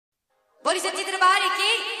बोली सच्ची दरबार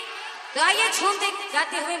की। तो आइए झूमते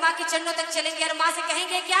गाते हुए माँ के चरणों तक चलेंगे और माँ से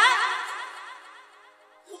कहेंगे क्या?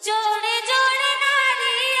 जोड़े जोड़े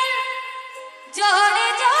नारियल, जोड़े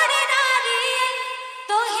जोड़े नारियल,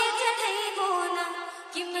 तो ही चढ़ई बोना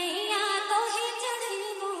कि मैया, तो ही चढ़ई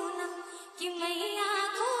बोना कि मैया,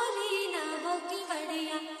 खोली ना वो की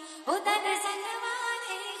बढ़िया उधर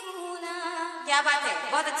सनवाने होना। क्या बात है,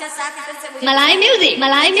 बहुत अच्छा साथ इधर से मलाई म्यूजिक,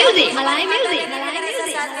 मलाई म्यूजिक, मलाई म्यूजिक, मलाई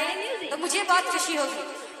म्यूजिक, तो मुझे बहुत खुशी होगी।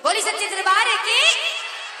 बोली सच्ची दरबार की।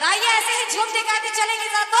 आइए ऐसे ही झूमते गाते चलेंगे,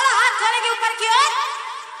 थोड़ा हाथ खोलेंगे ऊपर की ओर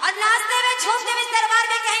और नाचते हुए झूमते हुए दरबार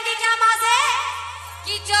में कहेंगे क्या माँ से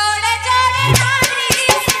कि जोड़े जोड़े नारी,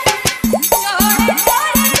 जोड़े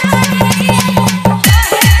जोड़े नारी,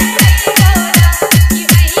 कि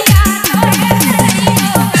मैया,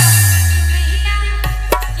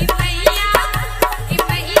 कि मैया, कि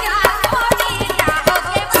मैया, खोली ना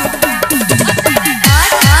होके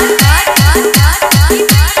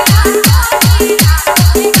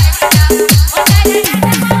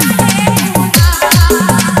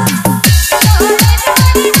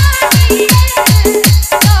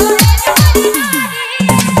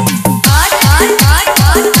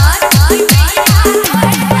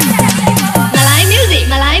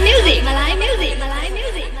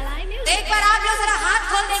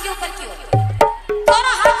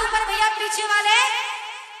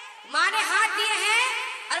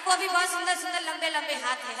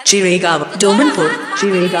Chirigava, Domanpur,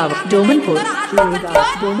 Chirigava, Domanpur, Chirigava,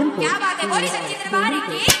 Domanpur. क्या बात है, बोली सच्ची दरबार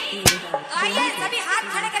की। आइए सभी हाथ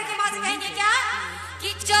खड़े करके माँ से कहेंगे क्या कि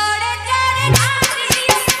जोड़े जोड़े नारी,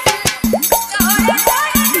 जोड़े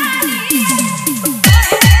जोड़े नारी,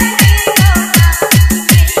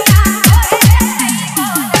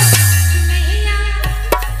 मैया,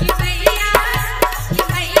 कि मैया, कि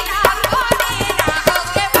मैया, खोली ना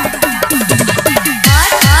होके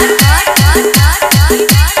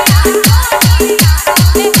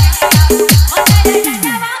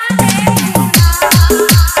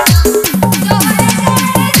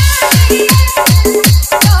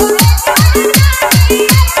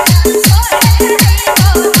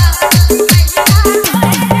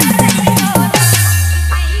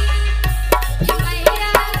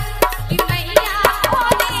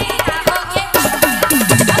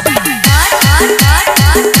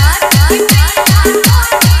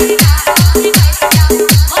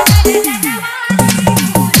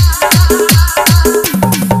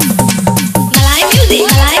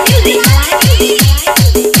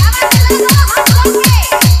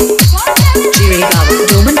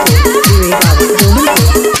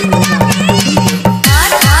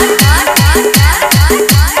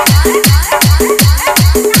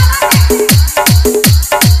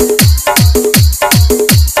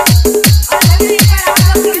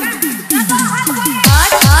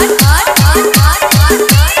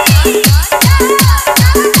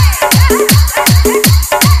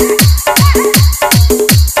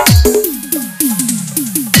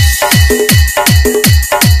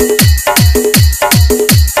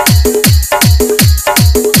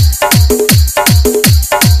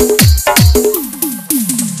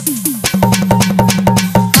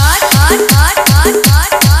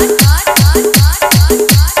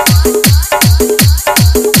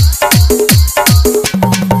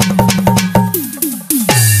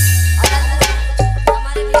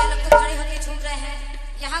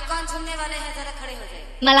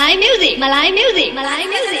मलाई म्यूजिक, मलाई म्यूजिक, मलाई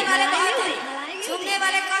म्यूजिक, झूमने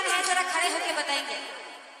वाले कौन है जरा खड़े होके बताएंगे।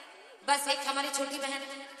 बस एक हमारी छोटी बहन,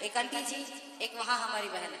 एक आंटी जी, एक वहाँ हमारी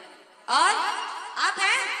बहन है और आप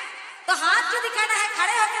हैं तो हाथ क्यों दिखाना है,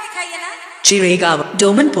 खड़े होकर दिखाइए ना। Chirigava,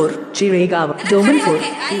 Domanpur, Chirigava, Domanpur,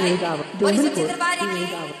 Chirigava, Domanpur,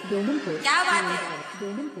 Chirigava, Domanpur. क्या बात है,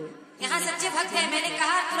 यहाँ सच्चे भक्त हैं, मैंने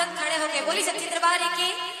कहा तुरंत खड़े होके। बोली सच्ची दरबार की,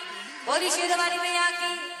 बोली शिव दरबारी मैया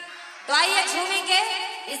की। तो आइए झूमेंगे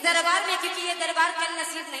इस दरबार में, क्योंकि ये दरबार कल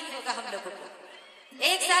नसीब नहीं होगा हम लोगों को।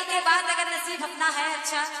 एक साल के बाद अगर नसीब अपना है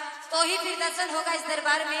अच्छा तो ही फिर दर्शन होगा इस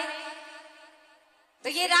दरबार में। तो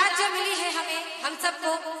ये रात जो मिली है हमें, हम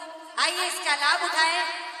सबको, आइए इसका लाभ उठाए,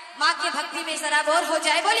 माँ के भक्ति में सराबोर हो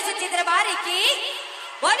जाए। बोली सच्ची दरबार की,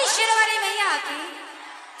 बोली शेरवाली मैया की।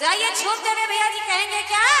 तो आइए झूमते हुए भैया जी कहेंगे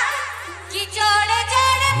क्या कि जोड़े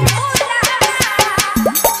जोड़े फूला,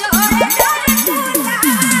 जोड़े जोड़े फूला,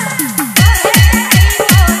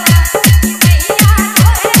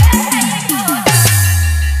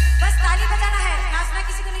 बस ताली बजाना है, नाचना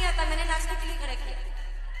किसी को नहीं आता। मैंने नाचने के लिए खड़े किया,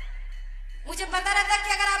 मुझे पता रहता कि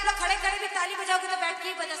अगर आप लोग खड़े खड़े भी ताली बजाओगे तो बैठ के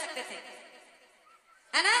ही बजा सकते थे,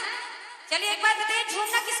 है ना। चलिए एक बात बताइए,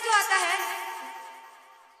 झूमना किसको आता है?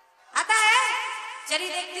 आता है? चलिए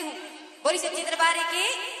देखती हूँ। बोली सच्ची दरबार की।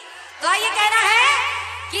 तो आइए कहना है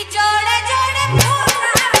कि जोड़े जोड़े फूल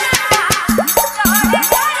जोड़े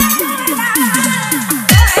जोड़े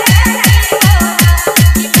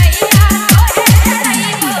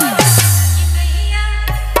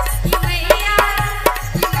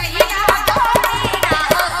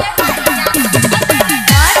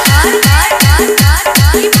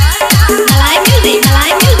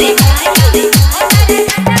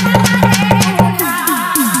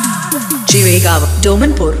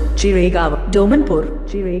Domanpur, Chiregaon, Domanpur,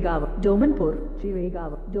 Chiregaon, Domanpur,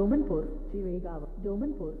 Chiregaon, Domanpur, Chiregaon,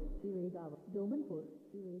 Domanpur, Chiregaon, Domanpur,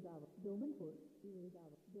 Chiregaon, Domanpur.